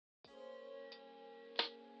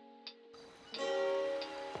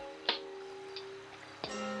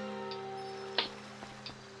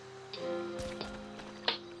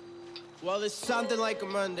Well, it's something like a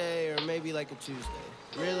Monday or maybe like a Tuesday.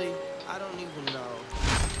 Really? I don't even know.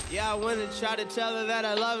 Yeah, I went and tried to tell her that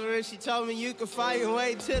I love her, and she told me you can find your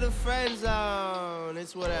way to the friend zone.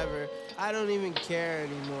 It's whatever. I don't even care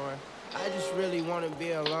anymore. I just really want to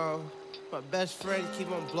be alone. My best friend keep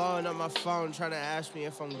on blowing up my phone trying to ask me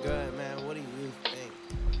if I'm good, man. What do you think?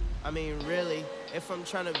 I mean, really, if I'm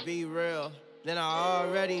trying to be real, then I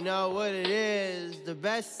already know what it is. The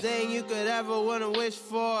best thing you could ever want to wish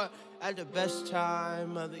for at the best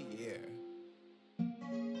time of the year.